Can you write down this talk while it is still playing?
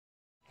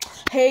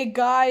Hey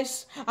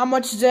guys, I'm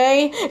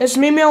today. It's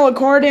me,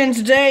 Melaccord, and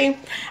today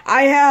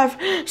I have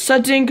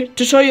something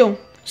to show you.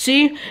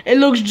 See, it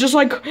looks just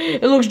like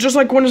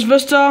Windows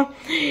Vista,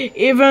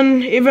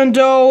 even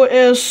though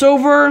it's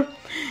silver,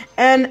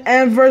 and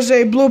there's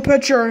a blue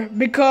picture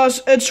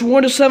because it's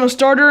Windows 7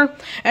 starter,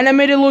 and I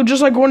made it look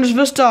just like Windows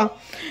Vista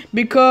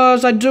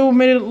because I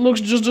made it look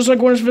just like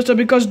Windows Vista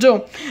because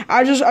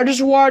I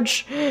just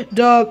watched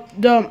the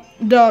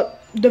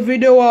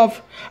video of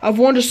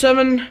Windows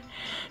 7.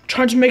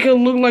 Trying to make it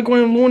look like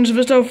Windows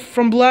Vista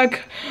from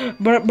black,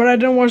 but I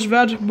didn't watch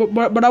that.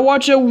 But I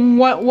watched it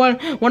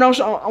when I was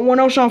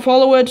trying to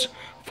follow it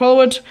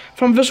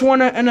from this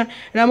one, and I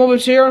move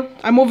it here.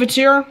 I move it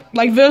here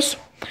like this,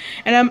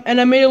 and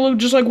I made it look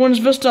just like Windows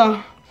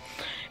Vista.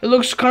 It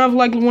looks kind of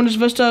like Windows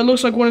Vista. It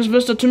looks like Windows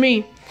Vista to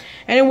me.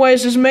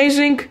 Anyways, it's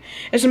amazing.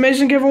 It's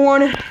amazing,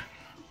 everyone.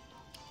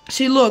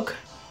 See, look.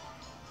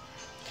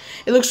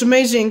 It looks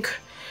amazing.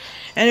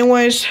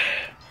 Anyways,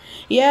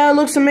 yeah, it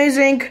looks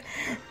amazing.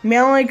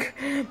 Malik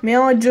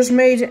just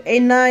made a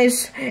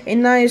nice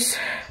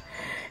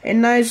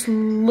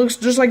looks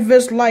just like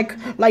this, like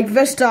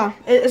Vista.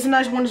 It's a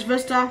nice Windows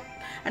Vista,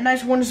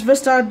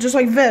 just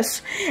like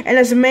this, and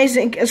it's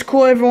amazing. It's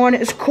cool, everyone.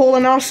 It's cool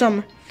and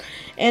awesome,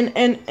 and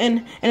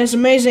it's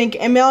amazing.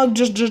 And Malik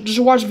just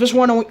watch this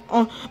one.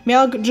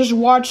 Malik just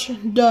watch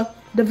the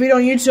video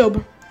on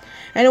YouTube.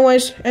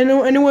 Anyways,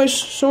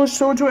 show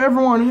it to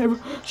everyone.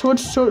 Show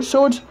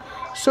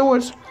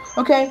it.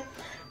 Okay.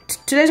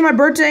 Today's my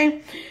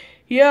birthday.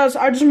 Yes,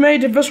 I just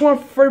made this one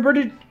for your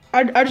birthday.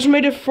 I just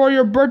made it for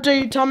your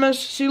birthday, Thomas.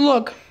 See,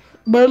 look.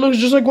 But it looks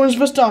just like Windows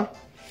Vista.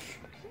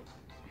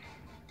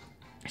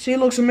 See, it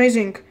looks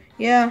amazing.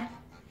 Yeah.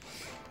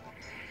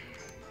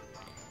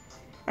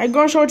 I'm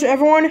gonna show it to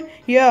everyone.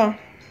 Yeah.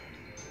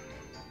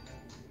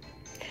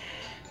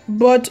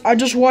 But I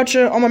just watch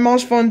it on my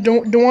mom's phone.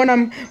 The one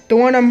I'm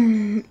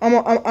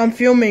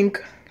filming.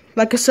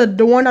 Like I said,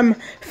 the one I'm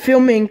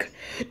filming.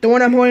 The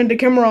one I'm holding the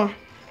camera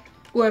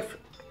with.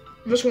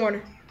 This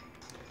one.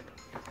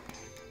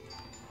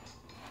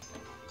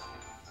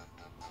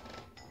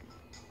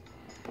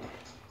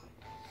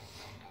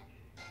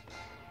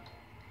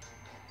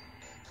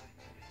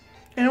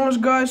 Anyways,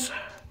 guys,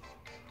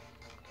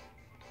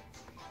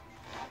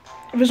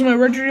 this is my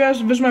red dress.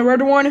 This is my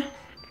red one,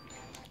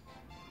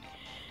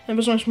 and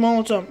this is my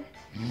small one.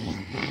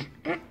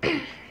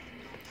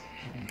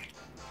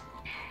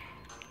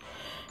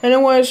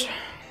 Anyways,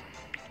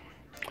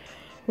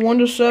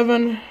 Windows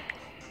 7.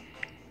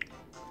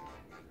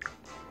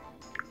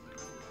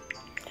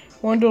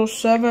 Windows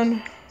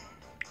 7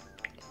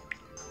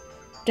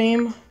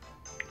 theme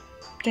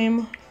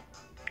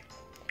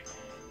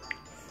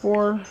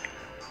for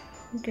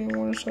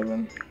Windows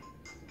 7.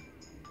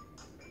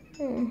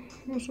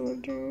 What's the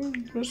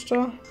thing?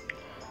 Vista.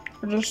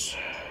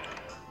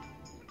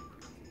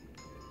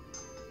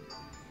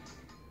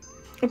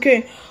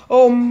 Okay.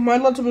 Oh, my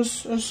laptop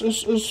is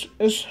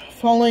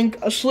falling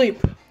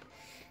asleep.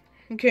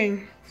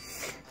 Okay,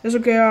 it's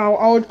okay. I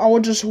will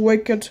just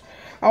wake it.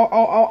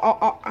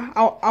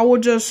 I will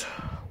just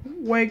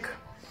wake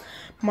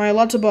my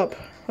laptop up.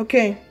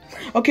 Okay.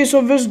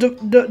 So this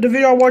the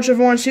video I watch,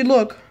 everyone. See,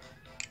 look.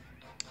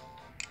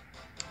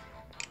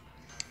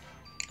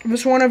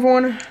 This one,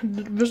 everyone.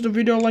 This is the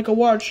video like I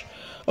watch.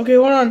 Okay,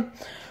 hold on.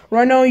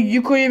 Right now,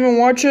 you could even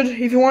watch it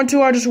if you want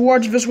to. I just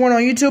watch this one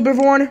on YouTube,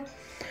 everyone.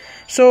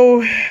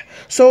 So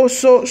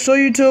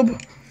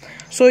YouTube.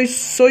 So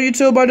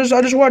YouTube. I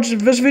just watched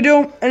this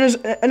video and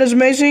it's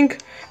amazing.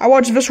 I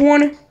watched this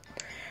one.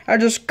 I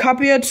just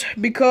copy it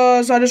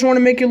because I just want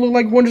to make it look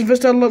like Windows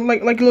Vista,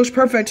 like it looks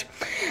perfect.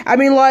 I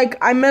mean, like,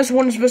 I miss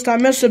Windows Vista. I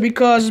miss it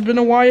because it's been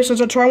a while since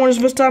I tried Windows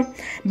Vista.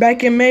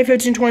 Back in May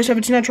 15,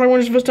 2017, I tried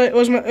Windows Vista. It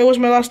was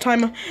my last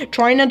time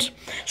trying it,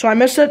 so I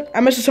miss it.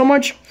 I miss it so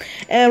much.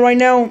 And right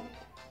now,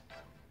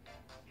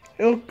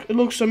 it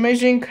looks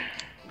amazing.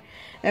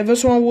 And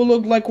this one will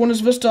look like Windows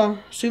Vista.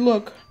 See,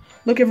 look,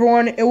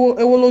 everyone. It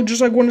will look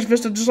just like Windows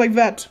Vista, just like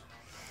that.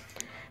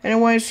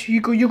 Anyways, you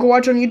could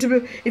watch on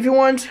YouTube if you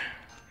want.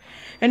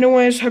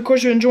 Anyways, of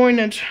course you're enjoying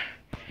it.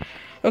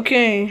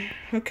 Okay,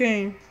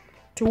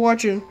 to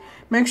watch it.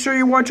 Make sure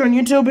you watch on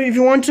YouTube if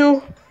you want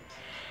to.